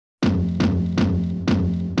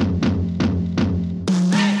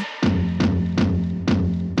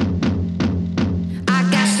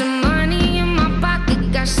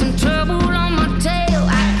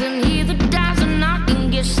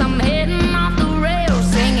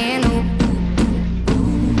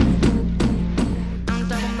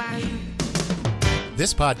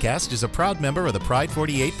This podcast is a proud member of the Pride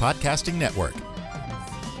 48 Podcasting Network.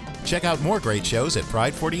 Check out more great shows at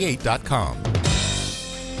pride48.com.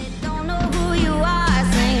 Don't know who you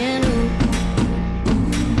are saying ooh.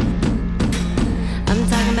 I'm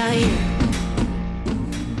talking about you.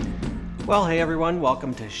 Well, hey everyone,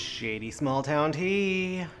 welcome to Shady Small Town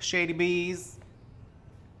Tea. Shady Bees.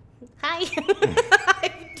 Hi.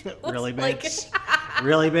 Really, bitch?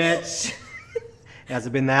 Really, bitch? Has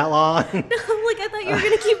it been that long? I'm like, I thought you were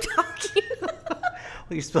going to keep talking.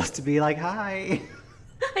 Well, you're supposed to be like, hi.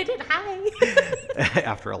 I did hi.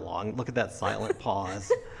 After a long, look at that silent pause.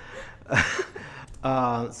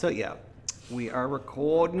 So yeah, we are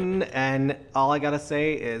recording, and all I gotta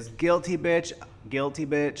say is guilty bitch, guilty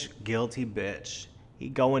bitch, guilty bitch. He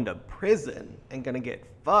going to prison and gonna get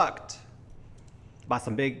fucked by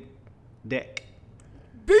some big dick.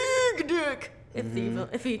 Big dick.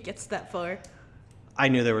 If he gets that far. I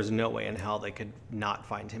knew there was no way in hell they could not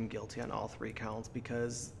find him guilty on all three counts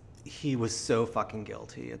because he was so fucking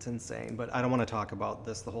guilty. It's insane. But I don't want to talk about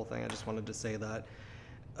this, the whole thing. I just wanted to say that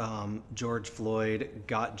George Floyd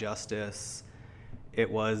got justice. It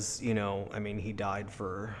was, he died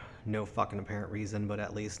for no fucking apparent reason, but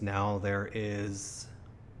at least now there is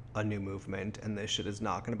a new movement and this shit is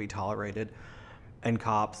not going to be tolerated. And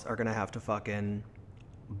cops are going to have to fucking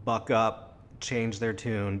buck up, change their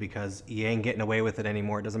tune, because you ain't getting away with it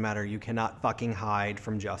anymore. It doesn't matter. You cannot fucking hide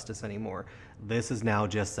from justice anymore. This is now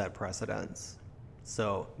just set precedents.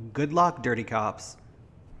 So good luck, dirty cops.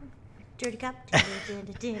 Dirty cop.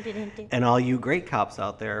 And all you great cops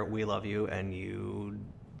out there, we love you, and you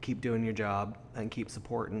keep doing your job and keep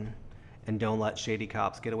supporting, and don't let shady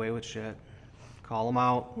cops get away with shit. Call them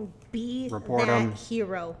out. Be report that them.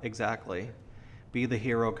 hero. Exactly. Be the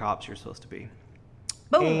hero cops you're supposed to be.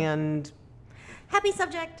 Boom. And Happy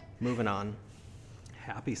subject. moving on.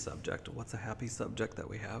 Happy subject. What's a happy subject that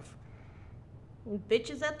we have?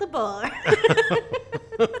 Bitches at the bar.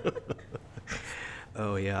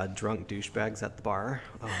 Oh yeah, drunk douchebags at the bar.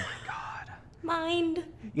 Oh my god. Mind.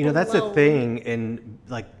 That's a blown. thing in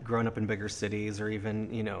like growing up in bigger cities or even,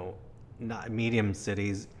 not medium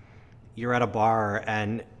cities. You're at a bar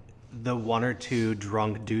and the one or two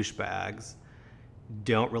drunk douchebags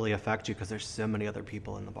don't really affect you because there's so many other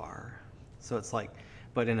people in the bar. So it's like,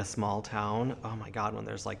 but in a small town, oh my god, when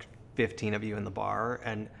there's like 15 of you in the bar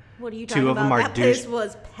and What are you talking two about? of them are that place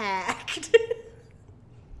was packed.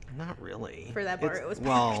 Not really. For that bar, it was packed.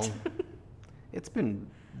 Well, it's been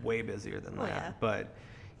way busier than that. yeah. But,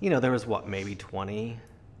 there was maybe 20,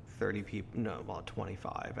 30 people. No, about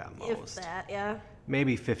 25 at most. If that, yeah.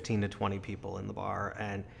 Maybe 15 to 20 people in the bar.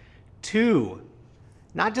 And two,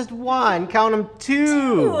 not just one, count them,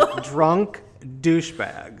 two drunk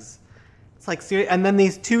douchebags. It's like, seriously. And then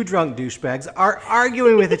these two drunk douchebags are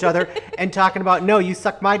arguing with each other and talking about, no, you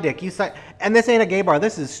suck my dick, you suck. And this ain't a gay bar,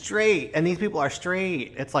 this is straight. And these people are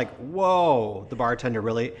straight. It's like, whoa. The bartender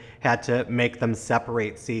really had to make them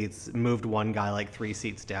separate seats, moved one guy like 3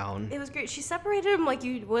 seats down. It was great. She separated them like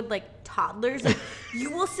you would like toddlers. Like, you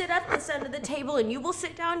will sit at this end of the table and you will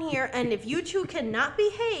sit down here. And if you two cannot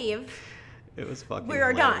behave, It was fucking we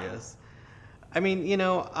are done. hilarious. I mean,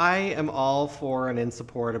 I am all for and in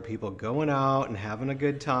support of people going out and having a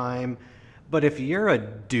good time. But if you're a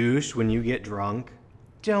douche when you get drunk,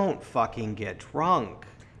 don't fucking get drunk.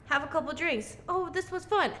 have a couple drinks. Oh, this was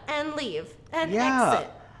fun. And leave. And Yeah.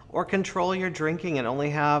 exit. Or control your drinking and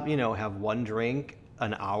only have one drink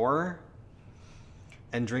an hour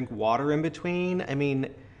and drink water in between. I mean,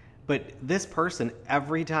 but this person,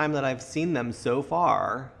 every time that I've seen them so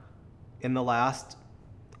far in the last,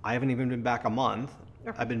 I haven't even been back a month.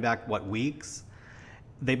 I've been back, weeks?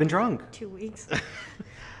 They've been drunk. 2 weeks.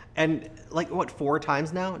 And 4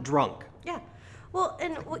 times now? Drunk. Yeah. Well,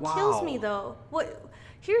 and what Wow. kills me though,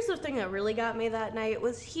 here's the thing that really got me that night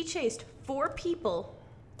was he chased 4 people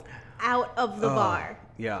out of the bar.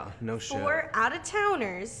 Yeah, no shit. 4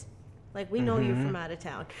 out-of-towners. Like, we know you from out of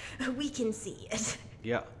town. We can see it.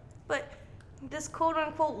 Yeah. But this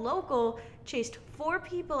quote-unquote local chased 4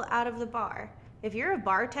 people out of the bar. If you're a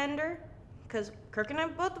bartender, because Kirk and I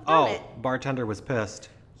both have done it. Bartender was pissed.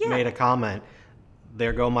 Yeah. Made a comment.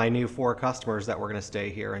 There go my new 4 customers that were going to stay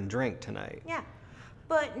here and drink tonight. Yeah.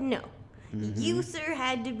 But no. You, sir,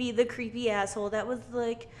 had to be the creepy asshole that was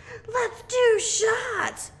like, let's do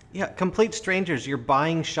shots. Yeah, complete strangers. You're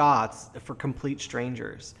buying shots for complete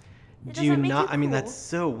strangers. It Do you doesn't make not? you I mean, cool. that's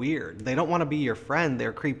so weird. They don't want to be your friend.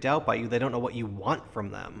 They're creeped out by you. They don't know what you want from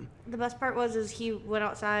them. The best part was he went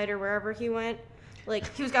outside or wherever he went,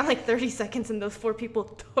 Like, he was gone like 30 seconds and those 4 people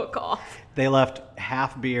took off. They left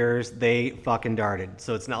half beers. They fucking darted.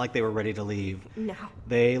 So it's not like they were ready to leave. No.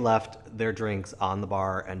 They left their drinks on the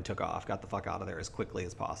bar and took off. Got the fuck out of there as quickly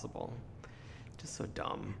as possible. Just so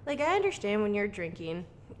dumb. Like, I understand when you're drinking,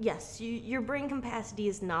 yes, your brain capacity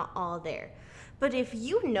is not all there. But if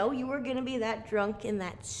you know you were going to be that drunk and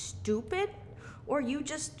that stupid, or you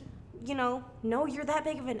just, know you're that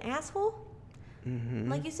big of an asshole,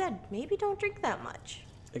 like you said, maybe don't drink that much.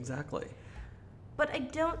 Exactly. But I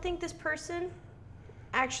don't think this person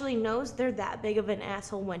actually knows they're that big of an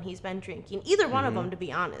asshole when he's been drinking. Either one of them, to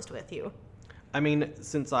be honest with you. I mean,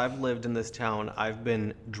 since I've lived in this town, I've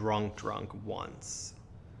been drunk once.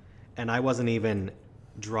 And I wasn't even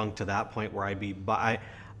drunk to that point where I'd be...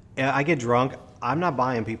 I get drunk, I'm not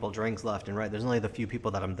buying people drinks left and right. There's only the few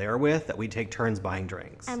people that I'm there with that we take turns buying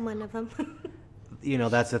drinks. I'm one of them.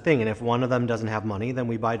 That's the thing. And if one of them doesn't have money, then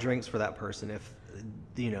we buy drinks for that person. If,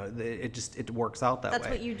 it works out that way. That's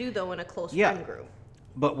what you do, though, in a close friend group.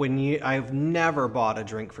 But I've never bought a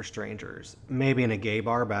drink for strangers. Maybe in a gay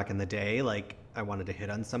bar back in the day, like I wanted to hit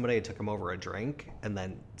on somebody, I took them over a drink and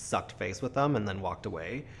then sucked face with them and then walked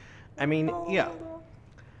away. I mean, yeah.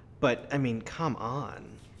 But I mean, come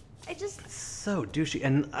on. It's so douchey.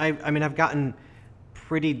 And I've gotten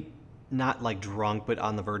pretty not like drunk, but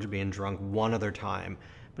on the verge of being drunk one other time.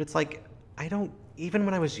 But it's like even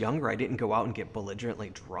when I was younger, I didn't go out and get belligerently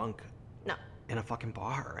drunk. No. In a fucking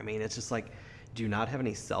bar. I mean, it's just like, do you not have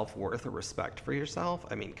any self-worth or respect for yourself?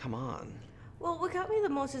 I mean, come on. Well, what got me the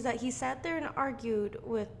most is that he sat there and argued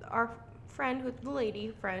with our friend, with the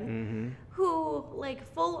lady friend, who, like,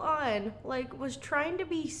 full on, like, was trying to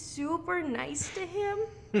be super nice to him.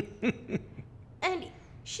 And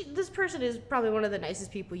this person is probably one of the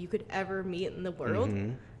nicest people you could ever meet in the world.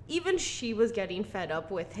 Even she was getting fed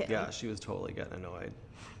up with him. Yeah, she was totally getting annoyed.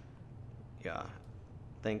 Yeah.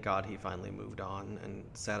 Thank God he finally moved on and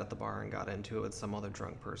sat at the bar and got into it with some other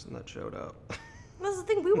drunk person that showed up. That's the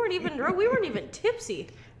thing. We weren't even drunk. We weren't even tipsy.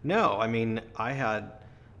 No, I mean, I had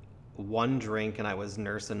one drink and I was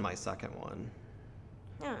nursing my second one.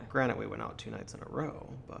 Yeah. Granted, we went out 2 nights in a row,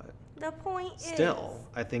 but the point still,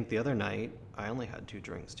 I think the other night I only had 2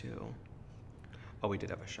 drinks too. Oh, we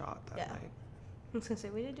did have a shot that night. I was gonna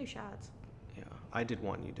say we did do shots. Yeah, I did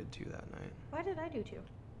 1. You did 2 that night. Why did I do 2?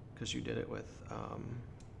 Because you did it with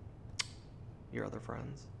your other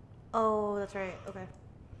friends. Oh, that's right. Okay.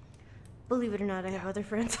 Believe it or not, I have other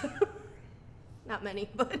friends. Not many,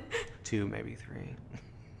 but 2, maybe 3.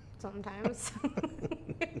 Sometimes.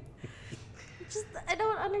 I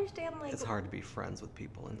don't understand, like... It's hard to be friends with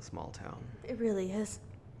people in a small town. It really is.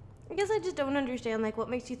 I guess I just don't understand, like, what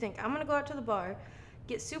makes you think, I'm gonna go out to the bar,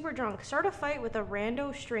 get super drunk, start a fight with a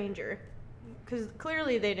rando stranger, because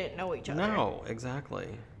clearly they didn't know each other. No, exactly.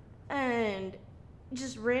 And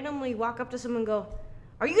just randomly walk up to someone and go,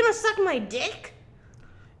 are you gonna suck my dick?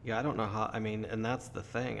 Yeah, I don't know how, and that's the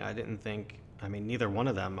thing. I didn't think, neither one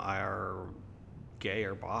of them are gay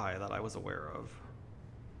or bi that I was aware of.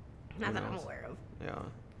 Not that I'm aware of. Yeah,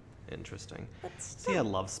 interesting. But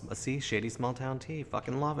See, shady small town tea,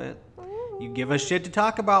 fucking love it. You give us shit to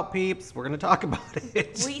talk about, peeps. We're gonna talk about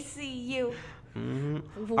it. We see you.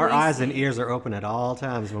 Our eyes and ears are open at all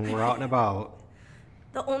times when we're out and about.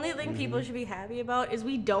 The only thing people should be happy about is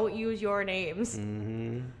we don't use your names.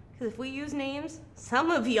 Because if we use names,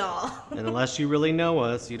 some of y'all. And unless you really know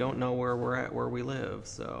us, you don't know where we're at, where we live,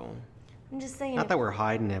 so. I'm just saying. Not that we're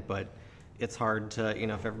hiding it, but it's hard to,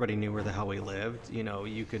 if everybody knew where the hell we lived,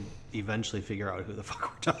 you could eventually figure out who the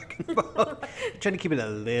fuck we're talking about. Trying to keep it a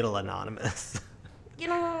little anonymous.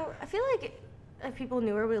 I feel like if people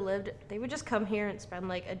knew where we lived, they would just come here and spend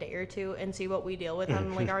like a day or 2 and see what we deal with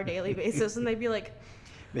on like our daily basis, and they'd be like,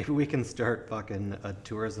 maybe we can start fucking a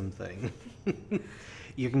tourism thing.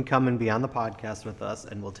 You can come and be on the podcast with us,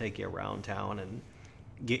 and we'll take you around town and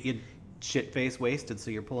get you shit-faced wasted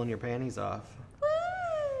so you're pulling your panties off.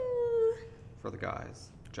 woo! For the guys,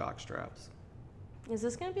 jock straps. Is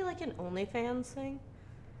this gonna be like an OnlyFans thing?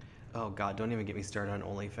 Oh God, don't even get me started on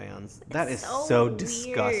OnlyFans. That is so so weird.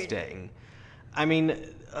 disgusting.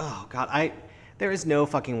 Oh God, there is no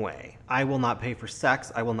fucking way. I will not pay for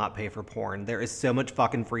sex. I will not pay for porn. There is so much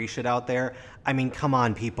fucking free shit out there. Come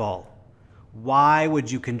on, people. Why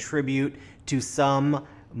would you contribute to some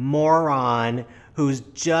moron who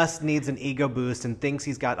just needs an ego boost and thinks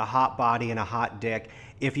he's got a hot body and a hot dick?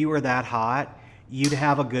 If you were that hot, you'd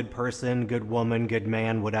have a good person, good woman, good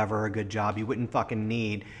man, whatever, a good job. You wouldn't fucking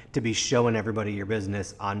need to be showing everybody your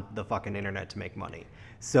business on the fucking internet to make money.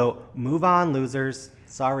 So move on, losers.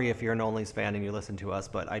 Sorry if you're an Only's fan and you listen to us,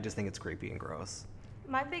 but I just think it's creepy and gross.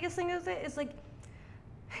 My biggest thing is like,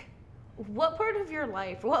 what part of your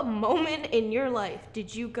life, what moment in your life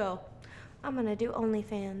did you go, I'm gonna do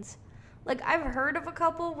OnlyFans? Like, I've heard of a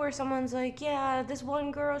couple where someone's like, yeah, this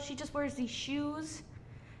one girl, she just wears these shoes,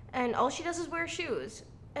 and all she does is wear shoes,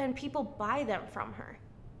 and people buy them from her.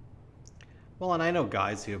 Well, and I know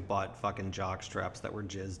guys who have bought fucking jock straps that were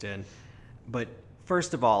jizzed in. But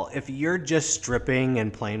first of all, if you're just stripping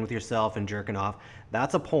and playing with yourself and jerking off,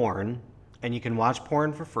 that's a porn, and you can watch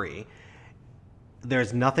porn for free.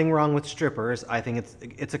 There's nothing wrong with strippers. I think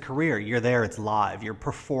it's a career. You're there. It's live. You're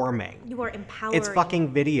performing. You are empowering. It's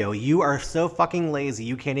fucking video. You are so fucking lazy.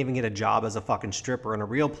 You can't even get a job as a fucking stripper in a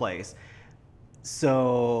real place.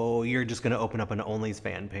 So you're just going to open up an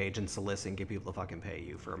OnlyFans page and solicit and get people to fucking pay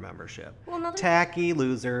you for a membership. Well, Tacky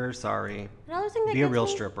loser. Sorry. Another thing that Be a gets real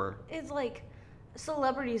me stripper. is like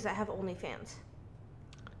celebrities that have OnlyFans.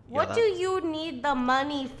 Yeah, What do you need the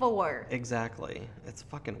money for? Exactly. It's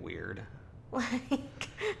fucking weird. Like,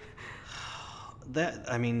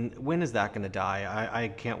 I mean, when is that going to die? I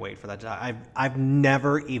can't wait for that to die. I've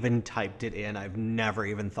never even typed it in. I've never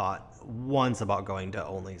even thought once about going to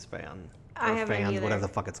OnlyFans. I haven't Fans, either. whatever the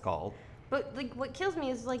fuck it's called. but like, what kills me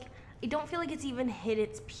is like, I don't feel like it's even hit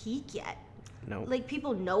its peak yet. No. Like,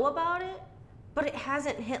 people know about it, but it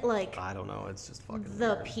hasn't hit like I don't know. It's just fucking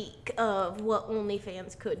the weird. peak of what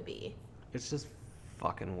OnlyFans could be. It's just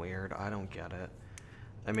fucking weird. I don't get it.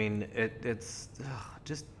 I mean, it's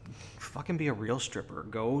just fucking be a real stripper.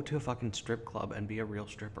 Go to a fucking strip club and be a real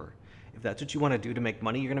stripper. If that's what you want to do to make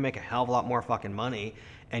money, you're going to make a hell of a lot more fucking money,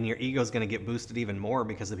 and your ego's going to get boosted even more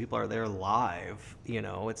because the people are there live. You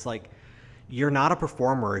know, it's like you're not a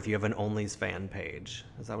performer if you have an OnlyFans page.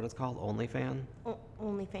 Is that what it's called? OnlyFans?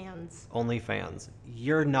 OnlyFans. OnlyFans.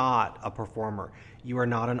 You're not a performer. You are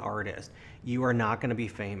not an artist. You are not going to be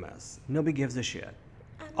famous. Nobody gives a shit.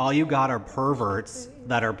 All you got are perverts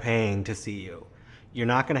that are paying to see you. You're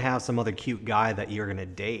not going to have some other cute guy that you're going to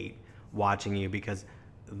date watching you because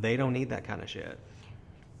they don't need that kind of shit.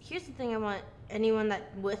 Here's the thing I want anyone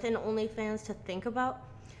that with an OnlyFans to think about.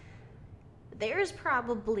 There's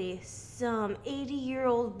probably some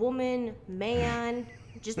 80-year-old woman, man.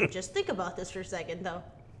 Just think about this for a second, though,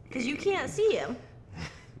 because you can't see him.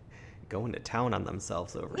 Going to town on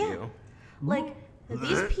themselves over Yeah. you. Like,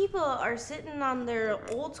 these people are sitting on their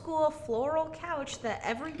old school floral couch that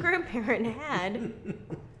every grandparent had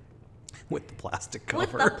With the plastic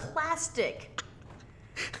with cover. the plastic.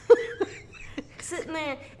 Sitting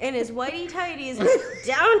there in his whitey tighties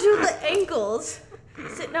down to the ankles,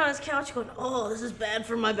 sitting on his couch going, oh, this is bad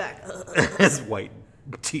for my back. His white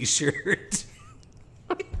t-shirt.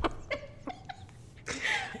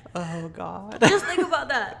 Oh, God. Just think about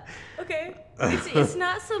that, okay? It's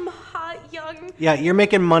not some hot young... Yeah, you're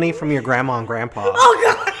making money from your grandma and grandpa.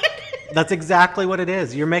 Oh, God! That's exactly what it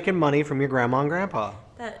is. You're making money from your grandma and grandpa.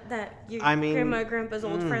 That your I mean, grandma and grandpa's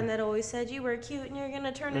old friend that always said you were cute and you're going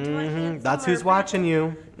to turn into a handsome... That's who's watching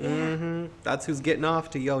you. Yeah. That's who's getting off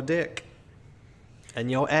to your dick.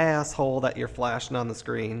 And your asshole that you're flashing on the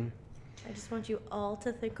screen. I just want you all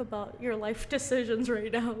to think about your life decisions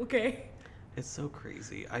right now, okay? It's so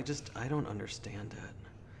crazy. I don't understand it.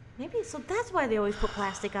 Maybe, so that's why they always put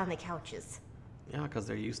plastic on the couches. Yeah, because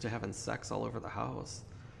they're used to having sex all over the house.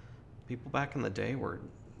 People back in the day were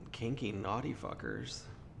kinky, naughty fuckers.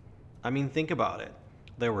 I mean, think about it.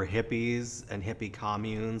 There were hippies and hippie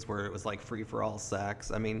communes where it was like free for all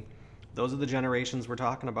sex. I mean, those are the generations we're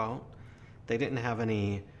talking about. They didn't have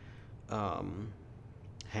any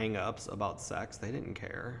hang-ups about sex. They didn't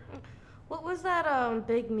care. What was that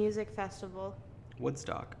big music festival?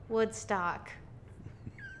 Woodstock. Woodstock.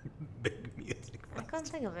 Big music I couldn't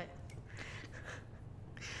think of it.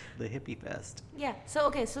 The hippie fest. Yeah, so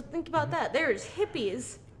okay, so think about that. There's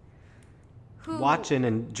hippies who... Watching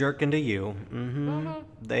and jerking to you.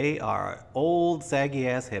 They are old,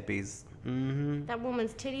 saggy-ass hippies. That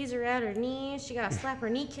woman's titties are at her knees. She gotta slap her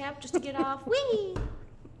kneecap just to get off. Whee!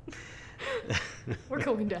 We're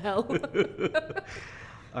going to hell.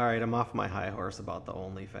 All right, I'm off my high horse about the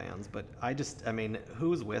OnlyFans, but I mean,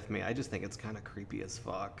 who's with me? I just think it's kind of creepy as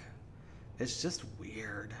fuck. It's just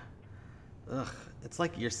weird. Ugh, it's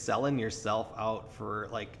like you're selling yourself out for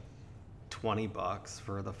like $20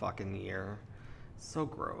 for the fucking year. So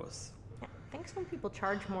gross. I think some people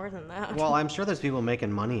charge more than that. Well, I'm sure there's people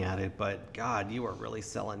making money at it, but God, you are really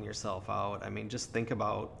selling yourself out. I mean, just think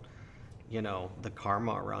about, the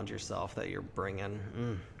karma around yourself that you're bringing.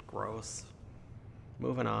 Gross.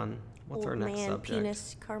 Moving on. What's our next subject?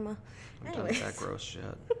 Penis karma. I'm done with Anyways. that gross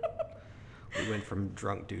shit. We went from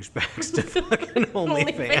drunk douchebags to fucking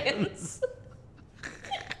OnlyFans.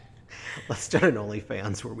 Let's start an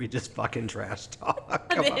OnlyFans where we just fucking trash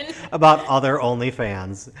talk about other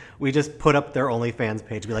OnlyFans. We just put up their OnlyFans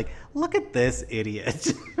page and be like, look at this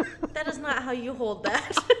idiot. That is not how you hold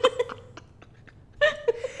that.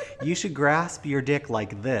 You should grasp your dick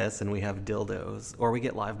like this, and we have dildos, or we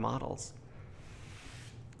get live models.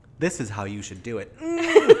 This is how you should do it.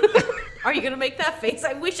 Are you gonna make that face?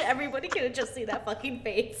 I wish everybody could have just seen that fucking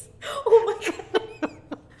face. Oh my god.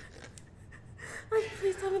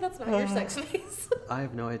 Please tell me that's not your sex face. I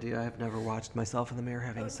have no idea. I have never watched myself in the mirror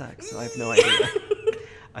having sex, so I have no idea.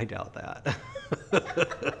 I doubt that.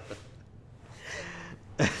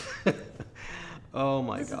 Oh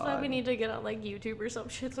my god. This is why we need to get on like YouTube or some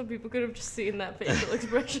shit so people could have just seen that facial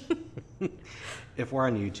expression. If we're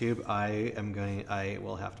on YouTube, I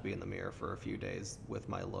will have to be in the mirror for a few days with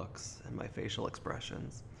my looks and my facial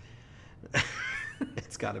expressions.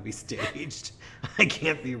 It's got to be staged. I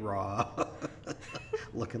can't be raw,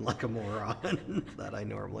 looking like a moron that I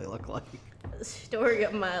normally look like. Story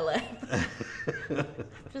of my life.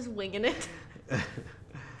 Just winging it. I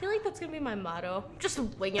feel like that's gonna be my motto. Just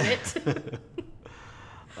winging it.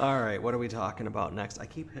 All right, what are we talking about next? I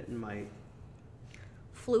keep hitting my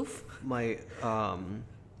Floof.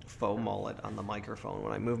 Faux mullet on the microphone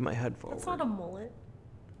when I move my head forward. That's not a mullet.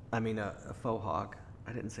 I mean a faux hawk.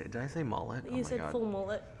 I didn't say. Did I say mullet? You said full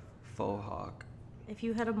mullet. Faux hawk. If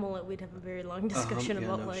you had a mullet, we'd have a very long discussion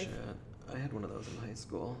about life. Shit. I had one of those in high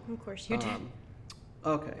school. Of course you did.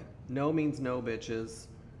 Okay. No means no, bitches.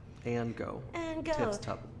 And go. And go. Tiff's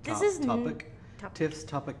topic. Tiff's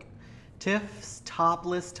topic. Tiff's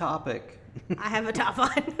topless topic. I have a top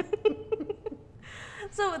on.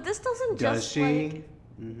 So this doesn't Does just she? like...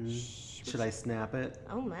 Mm-hmm. Should I snap it?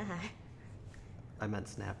 Oh my. I meant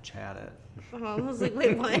Snapchat it. I was like,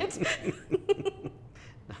 wait, what? Not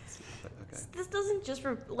snap it. Okay. This doesn't just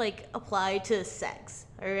apply to sex,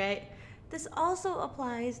 all right? This also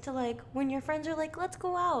applies to like when your friends are like, let's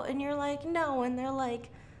go out, and you're like, no, and they're like,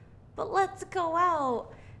 but let's go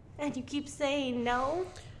out, and you keep saying no.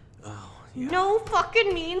 Oh, yeah. No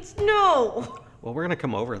fucking means no. Well, we're gonna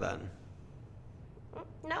come over then.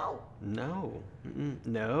 No. No. Mm-mm.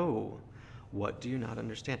 No. What do you not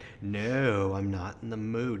understand? No, I'm not in the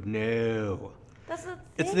mood. No. That's the thing.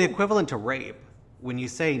 It's the equivalent to rape. When you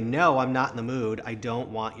say, no, I'm not in the mood, I don't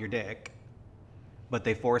want your dick, but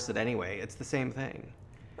they force it anyway, it's the same thing.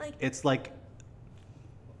 Like, it's like,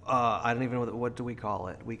 I don't even know, what do we call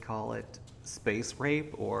it? We call it space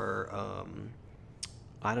rape or,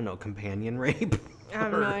 I don't know, companion rape? I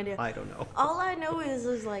have no idea. I don't know. All I know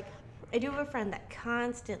is like, I do have a friend that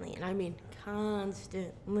constantly, and I mean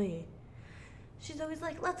constantly, she's always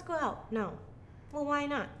like, let's go out. No. Well, why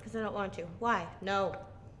not? Because I don't want to. Why? No.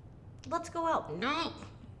 Let's go out. No.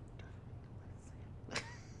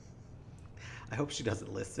 I hope she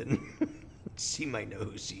doesn't listen. She might know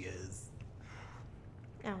who she is.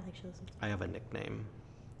 I don't think she listens. I have a nickname,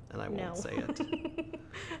 and I won't say it.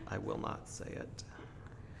 I will not say it.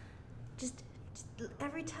 Just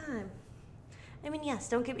every time. I mean, yes,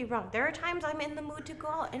 don't get me wrong. There are times I'm in the mood to go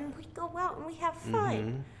out, and we go out and we have fun.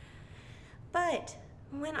 Mm-hmm. But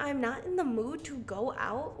when I'm not in the mood to go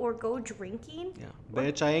out or go drinking... Yeah,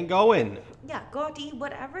 bitch, I ain't going. Yeah, go out to eat,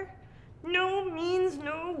 whatever. No means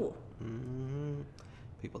no. Mm-hmm.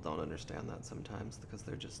 People don't understand that sometimes because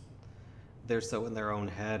they're so in their own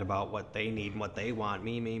head about what they need and what they want.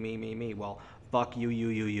 Me. Well, fuck you.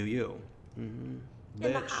 Mm-hmm.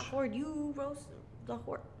 And the hot word you roast the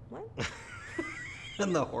horse. What?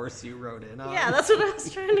 And the horse you rode in on. Yeah, that's what I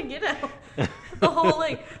was trying to get at. The whole,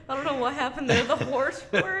 like, I don't know what happened there. The horse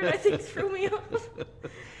word, I think, threw me off.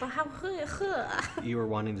 But how... You were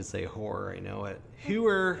wanting to say whore, I know it.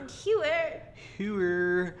 Hooer.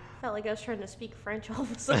 Felt like I was trying to speak French all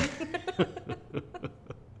of a sudden.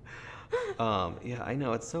 Yeah, I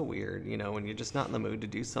know, it's so weird, you know, when you're just not in the mood to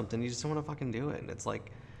do something, you just don't want to fucking do it. And it's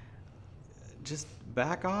like, just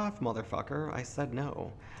back off, motherfucker. I said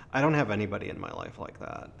no. I don't have anybody in my life like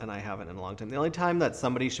that, and I haven't in a long time. The only time that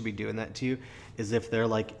somebody should be doing that to you is if they're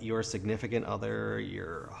like your significant other,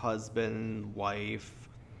 your husband, wife,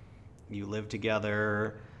 you live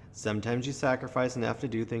together. Sometimes you sacrifice and have to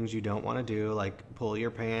do things you don't want to do, like pull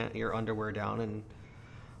your underwear down and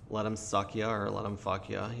let them suck you or let them fuck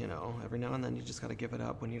you, you know. Every now and then you just got to give it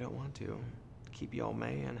up when you don't want to. Keep you all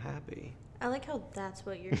May and happy. I like how that's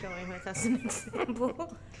what you're going with as an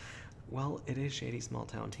example. Well, it is Shady Small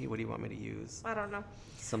Town Tea. What do you want me to use? I don't know.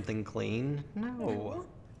 Something clean? No.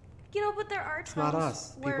 You know, but there are times It's not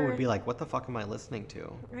us. where, People would be like, what the fuck am I listening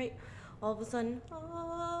to? Right. All of a sudden,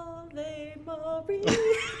 Ave Maria.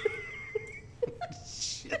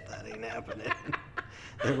 Shit, that ain't happening.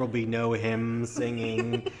 There will be no hymn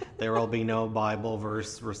singing. There will be no Bible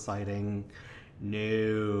verse reciting. No.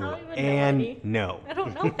 I don't even know And any. no. I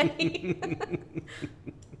don't know any.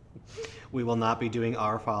 We will not be doing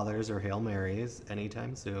Our Fathers or Hail Marys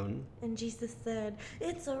anytime soon. And Jesus said,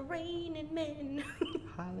 "It's a raining men."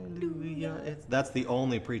 Hallelujah. That's the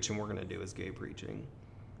only preaching we're going to do is gay preaching.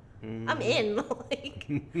 I'm in. Like,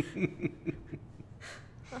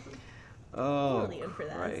 Oh, totally in for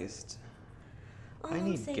that. Christ. All I I'm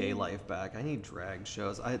need saying- gay life back. I need drag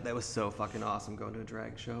shows. That was so fucking awesome going to a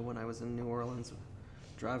drag show when I was in New Orleans,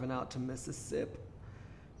 driving out to Mississippi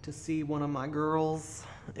to see one of my girls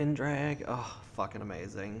in drag. Oh, fucking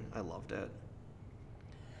amazing. I loved it.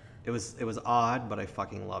 It was odd, but I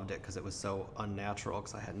fucking loved it because it was so unnatural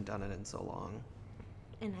because I hadn't done it in so long.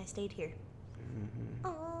 And I stayed here.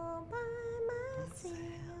 All by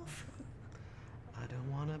myself. I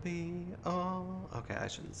don't want to be all... Okay, I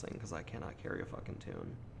shouldn't sing because I cannot carry a fucking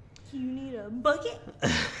tune. You need a bucket?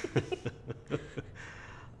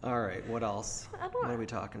 All right, what else? I don't- What are we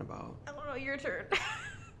talking about? I don't know, your turn.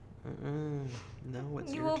 No,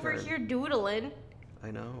 it's You your over turn. here doodling.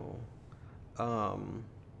 I know.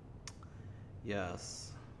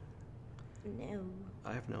 Yes. No.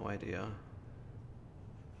 I have no idea.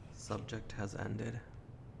 Subject has ended.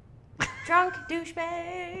 Drunk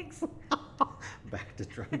douchebags. Back to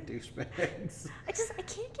drunk douchebags. I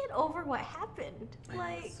can't get over what happened. I know,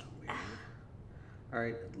 Like, it's so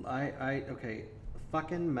weird. All right, okay,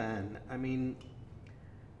 fucking men. I mean,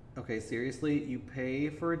 okay, seriously, you pay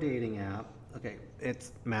for a dating app. Okay,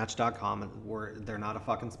 it's Match.com. They're not a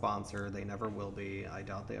fucking sponsor. They never will be. I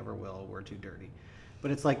doubt they ever will. We're too dirty.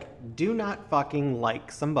 But it's like, do not fucking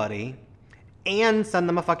like somebody and send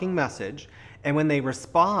them a fucking message. And when they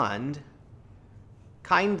respond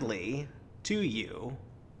kindly to you,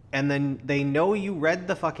 and then they know you read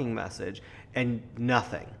the fucking message and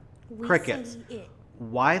nothing. we Crickets. say it.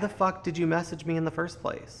 Why the fuck did you message me in the first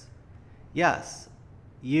place? Yes,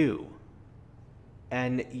 you.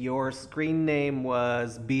 And your screen name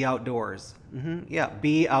was Be Outdoors. Yeah,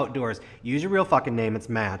 Be Outdoors. Use your real fucking name. It's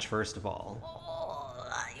Match, first of all.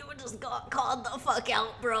 Oh, you just got called the fuck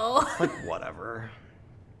out, bro. Like, whatever.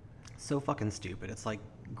 So fucking stupid. It's like,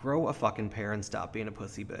 grow a fucking pair and stop being a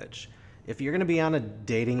pussy bitch. If you're gonna be on a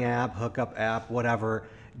dating app, hookup app, whatever,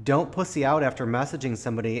 don't pussy out after messaging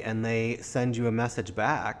somebody and they send you a message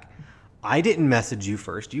back. I didn't message you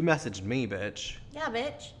first. You messaged me, bitch. Yeah,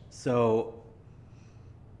 bitch. So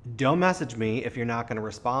don't message me if you're not gonna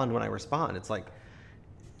respond when I respond. It's like,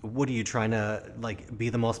 what are you trying to, like, be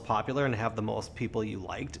the most popular and have the most people you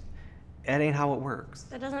liked? That ain't how it works.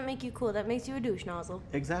 That doesn't make you cool. That makes you a douche nozzle.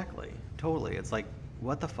 Exactly. Totally. It's like,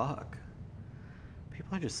 what the fuck?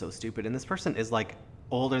 People are just so stupid. And this person is like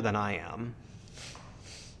older than I am.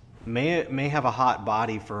 May have a hot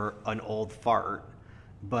body for an old fart,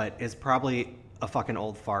 but is probably a fucking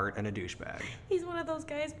old fart and a douchebag. He's one of those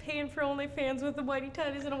guys paying for OnlyFans with the whitey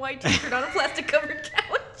tighties and a white t-shirt on a plastic covered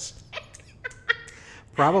couch.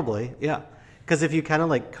 Probably, yeah. Because if you kind of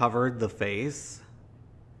like covered the face,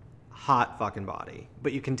 hot fucking body,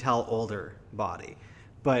 but you can tell older body.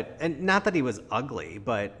 But, and not that he was ugly,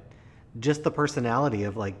 but just the personality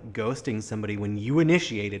of like ghosting somebody when you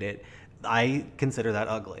initiated it, I consider that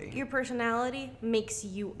ugly. Your personality makes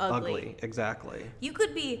you ugly. Exactly. You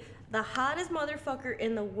could be the hottest motherfucker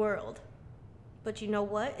in the world. But you know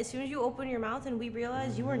what? As soon as you open your mouth and we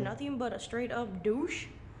realize you are nothing but a straight up douche,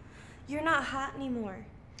 you're not hot anymore.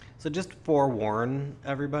 So just forewarn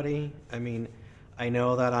everybody. I mean, I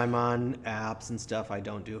know that I'm on apps and stuff. I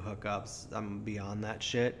don't do hookups. I'm beyond that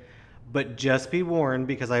shit. But just be warned,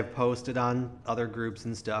 because I've posted on other groups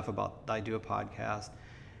and stuff about I do a podcast.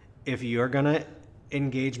 If you're going to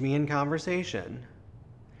engage me in conversation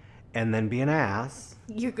and then be an ass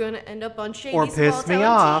You're gonna end up on shady or piss small me town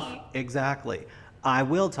off, tea. exactly, I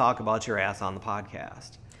will talk about your ass on the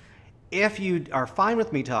podcast. If you are fine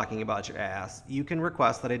with me talking about your ass, you can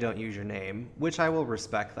request that I don't use your name, which I will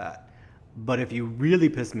respect that. But if you really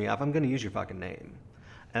piss me off, I'm going to use your fucking name.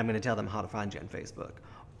 And I'm going to tell them how to find you on Facebook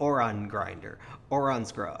or on Grindr or on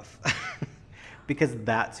Scruff. Because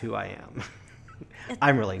that's who I am.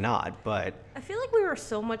 I'm really not, but I feel like we were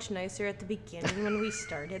so much nicer at the beginning when we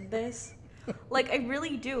started this. Like, I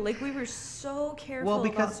really do. Like, we were so careful about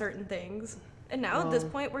because- certain things. And now at this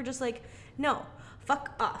point, we're just like, no,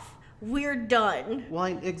 fuck off. We're done. well,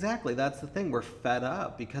 exactly. That's the thing. We're fed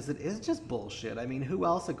up because it is just bullshit. I mean, who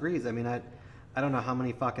else agrees? I mean, I don't know how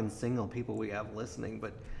many fucking single people we have listening,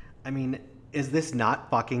 but I mean, is this not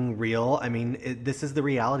fucking real? I mean, this is the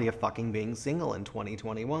reality of fucking being single in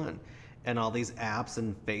 2021. And all these apps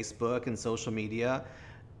and Facebook and social media.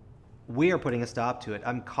 We are putting a stop to it.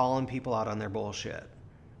 I'm calling people out on their bullshit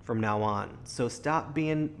from now on. So stop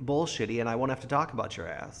being bullshitty, and I won't have to talk about your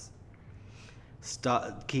ass.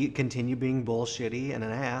 Continue being bullshitty and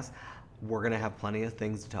an ass. We're gonna have plenty of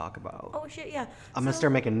things to talk about. Oh shit, yeah. I'm gonna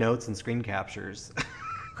start making notes and screen captures.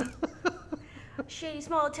 Shady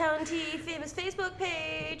Small Town Tea famous Facebook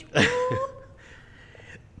page.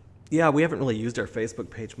 Yeah, we haven't really used our Facebook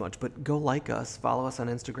page much, but go like us, follow us on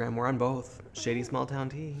Instagram. We're on both. Shady Small Town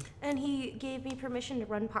Tea. And he gave me permission to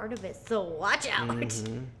run part of it, so watch out.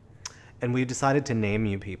 Mm-hmm. And we've decided to name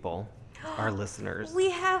you people, our listeners.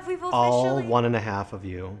 We've officially... All 1.5 of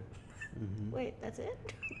you. Mm-hmm. Wait, that's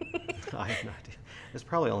it? I have no idea. There's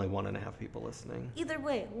probably only 1.5 people listening. Either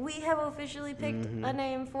way, we have officially picked a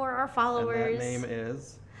name for our followers. And that name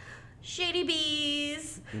is? Shady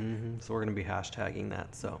Bees. Mm-hmm. So we're going to be hashtagging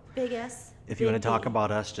that. So Big S. If you want to talk about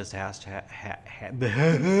us, just hashtag.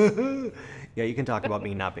 Yeah, you can talk about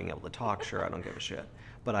me not being able to talk. Sure, I don't give a shit.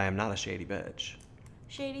 But I am not a shady bitch.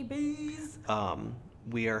 Shady Bees.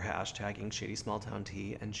 We are hashtagging Shady Small Town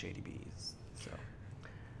Tea and Shady Bees. So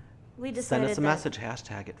we decided send us a message.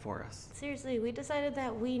 Hashtag it for us. Seriously, we decided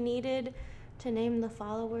that we needed to name the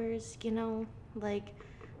followers. You know, like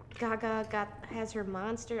Gaga has her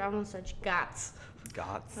monster. I almost said Gots.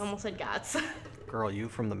 Gots. I almost said Gots. Girl, you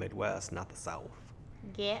from the Midwest, not the South.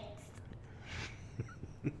 Gets.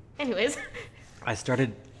 Anyways. I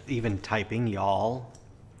started even typing y'all.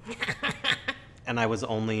 And I was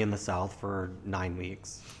only in the South for 9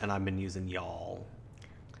 weeks. And I've been using y'all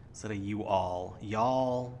instead of you all.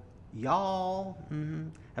 Y'all. Mm-hmm.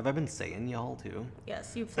 Have I been saying y'all too?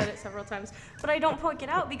 Yes, you've said it several times. But I don't point it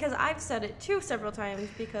out because I've said it too several times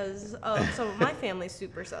because some of my family's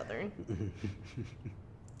super Southern.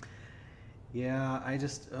 Yeah, I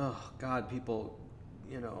just, oh God, people,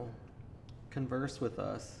 converse with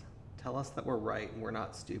us. Tell us that we're right and we're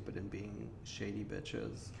not stupid and being shady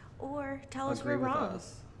bitches. Or tell us we're wrong.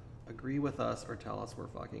 Agree with us or tell us we're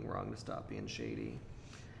fucking wrong to stop being shady.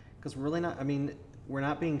 Because we're really not, we're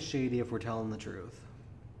not being shady if we're telling the truth.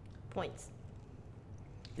 Points.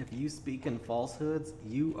 If you speak in falsehoods,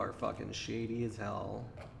 you are fucking shady as hell.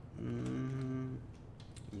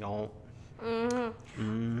 Y'all.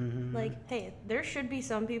 Like, hey, there should be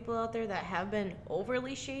some people out there that have been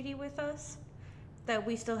overly shady with us that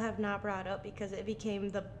we still have not brought up because it became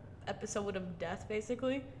the episode of death,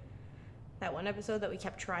 basically. That one episode that we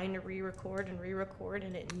kept trying to re-record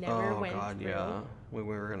and it never went through. Oh, God, yeah. We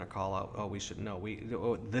were going to call out, we should know.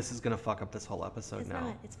 This is going to fuck up this whole episode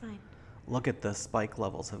now. It's fine. Look at the spike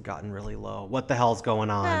levels have gotten really low. What the hell's going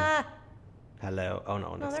on? Hello? Oh,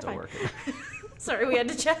 no, it's still working. Sorry, we had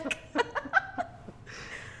to check.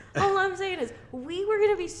 All I'm saying is, we were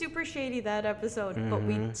going to be super shady that episode, but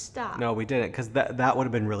we stopped. No, we didn't, because that would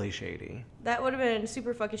have been really shady. That would have been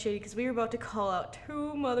super fucking shady, because we were about to call out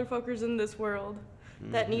 2 motherfuckers in this world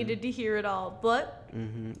that needed to hear it all, but...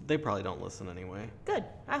 They probably don't listen anyway. Good.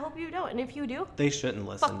 I hope you don't, and if you do... They shouldn't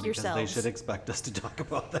listen, fuck because yourselves. they should expect us to talk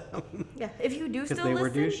about them. Yeah, if you do still listen...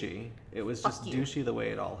 Because they were douchey. It was just you. douchey the way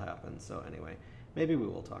it all happened, so anyway. Maybe we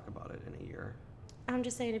will talk about it in a year. I'm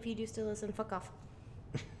just saying, if you do still listen, fuck off.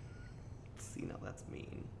 See, now that's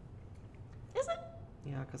mean. Is it?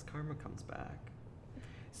 Yeah, because karma comes back.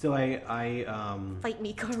 So I Fight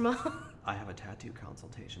me, karma. I have a tattoo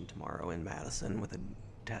consultation tomorrow in Madison with a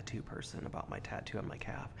tattoo person about my tattoo on my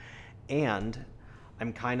calf. And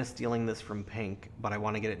I'm kind of stealing this from Pink, but I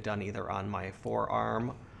want to get it done either on my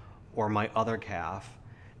forearm or my other calf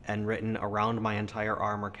and written around my entire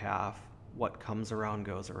arm or calf, what comes around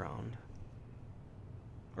goes around.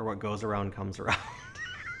 Or what goes around comes around.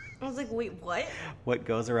 I was like, wait, what? What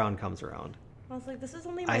goes around comes around. I was like, this is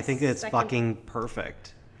only my I think it's fucking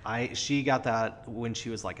perfect. She got that when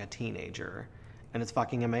she was like a teenager, and it's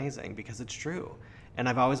fucking amazing because it's true. And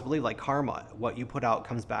I've always believed, like, karma, what you put out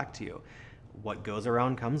comes back to you. What goes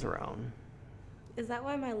around comes around. Is that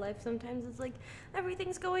why my life sometimes is like,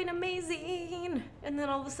 everything's going amazing, and then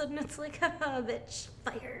all of a sudden it's like, haha, bitch,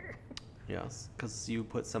 fire. Yes, because you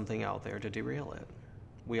put something out there to derail it.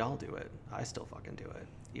 We all do it. I still fucking do it,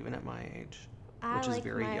 even at my age, which is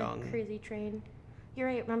very young. Crazy train. You're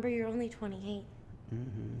right. Remember, you're only 28.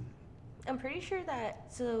 I'm pretty sure that,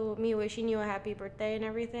 so me wishing you a happy birthday and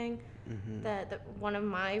everything, that one of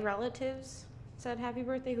my relatives said happy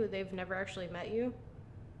birthday, who they've never actually met you.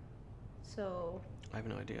 So. I have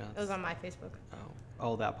no idea. It was on my Facebook.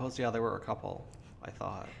 Oh, that post? Yeah, there were a couple, I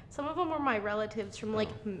thought. Some of them were my relatives from,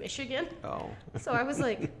 like, Michigan. Oh. So I was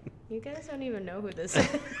like, you guys don't even know who this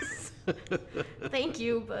is. Thank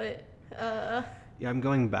you, but, Yeah, I'm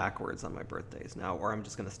going backwards on my birthdays now, or I'm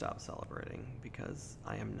just going to stop celebrating because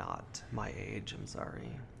I am not my age. I'm sorry.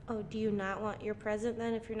 Oh, do you not want your present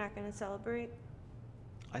then if you're not going to celebrate?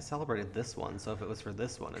 I celebrated this one, so if it was for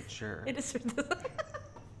this one, it's sure. It is for this.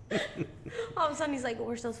 All of a sudden he's like,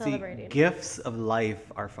 we're still celebrating. See, gifts of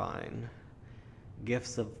life are fine.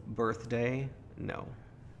 Gifts of birthday, no.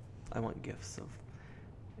 I want gifts of,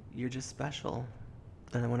 you're just special,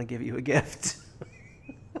 and I want to give you a gift.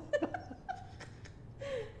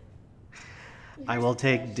 I will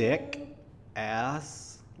take dick,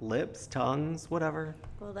 ass, lips, tongues, whatever.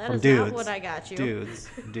 Well, that From is dudes. not what I got you.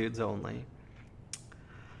 Dudes only.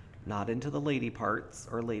 Not into the lady parts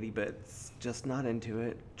or lady bits. Just not into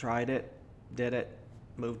it. Tried it, did it,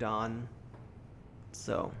 moved on.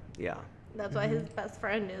 So, yeah. That's why his best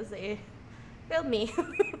friend is well, me.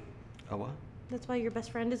 Oh, what? That's why your best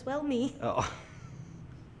friend is me. Oh.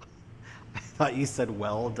 I thought you said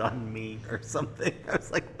well done meat or something. I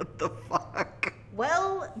was like, what the fuck?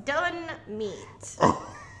 Well done meat.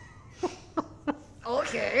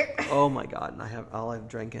 Okay. Oh my god, and all I've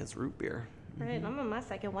drank is root beer. Right, I'm on my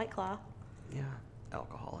second White Claw. Yeah,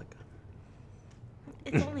 alcoholic.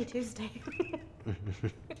 It's only Tuesday.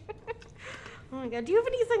 Oh my god, do you have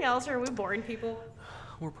anything else, or are we boring people?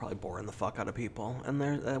 We're probably boring the fuck out of people, and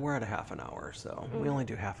we're at a half an hour, so we only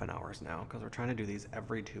do half an hours now because we're trying to do these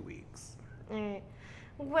every 2 weeks. Alright.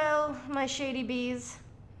 Well, my shady bees,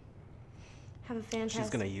 have a fantastic... She's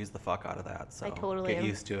gonna use the fuck out of that, so I totally get am,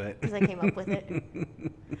 used to it. because I came up with it.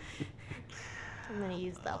 I'm gonna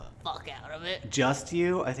use the fuck out of it. Just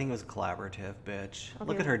you? I think it was collaborative, bitch. Okay.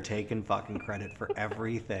 Look at her taking fucking credit for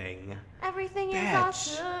everything. Everything is Bitch.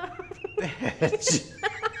 awesome. Bitch.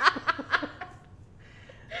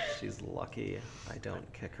 She's lucky I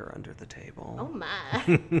don't kick her under the table. Oh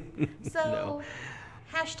my. So, No.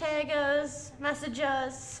 hashtag us, message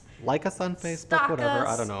us. Like us on Facebook, Stalk whatever.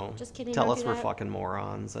 I us. don't know. Just kidding, Tell don't us do we're that. fucking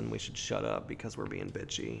morons and we should shut up because we're being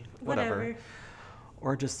bitchy. Whatever.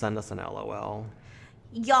 Or just send us an LOL.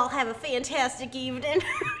 Y'all have a fantastic evening.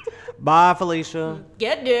 Bye, Felicia.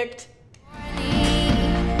 Get dicked. I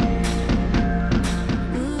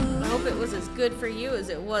hope it was as good for you as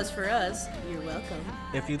it was for us. You're welcome.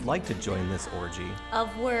 If you'd like to join this orgy,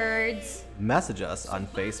 Of words. message us on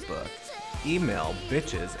Facebook. Email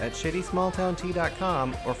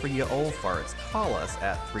bitches@shittysmalltowntea.com, or for you old farts, call us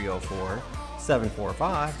at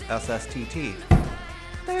 304-745-SSTT.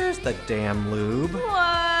 There's the damn lube.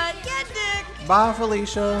 What? Get dicked. Bye,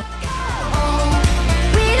 Felicia.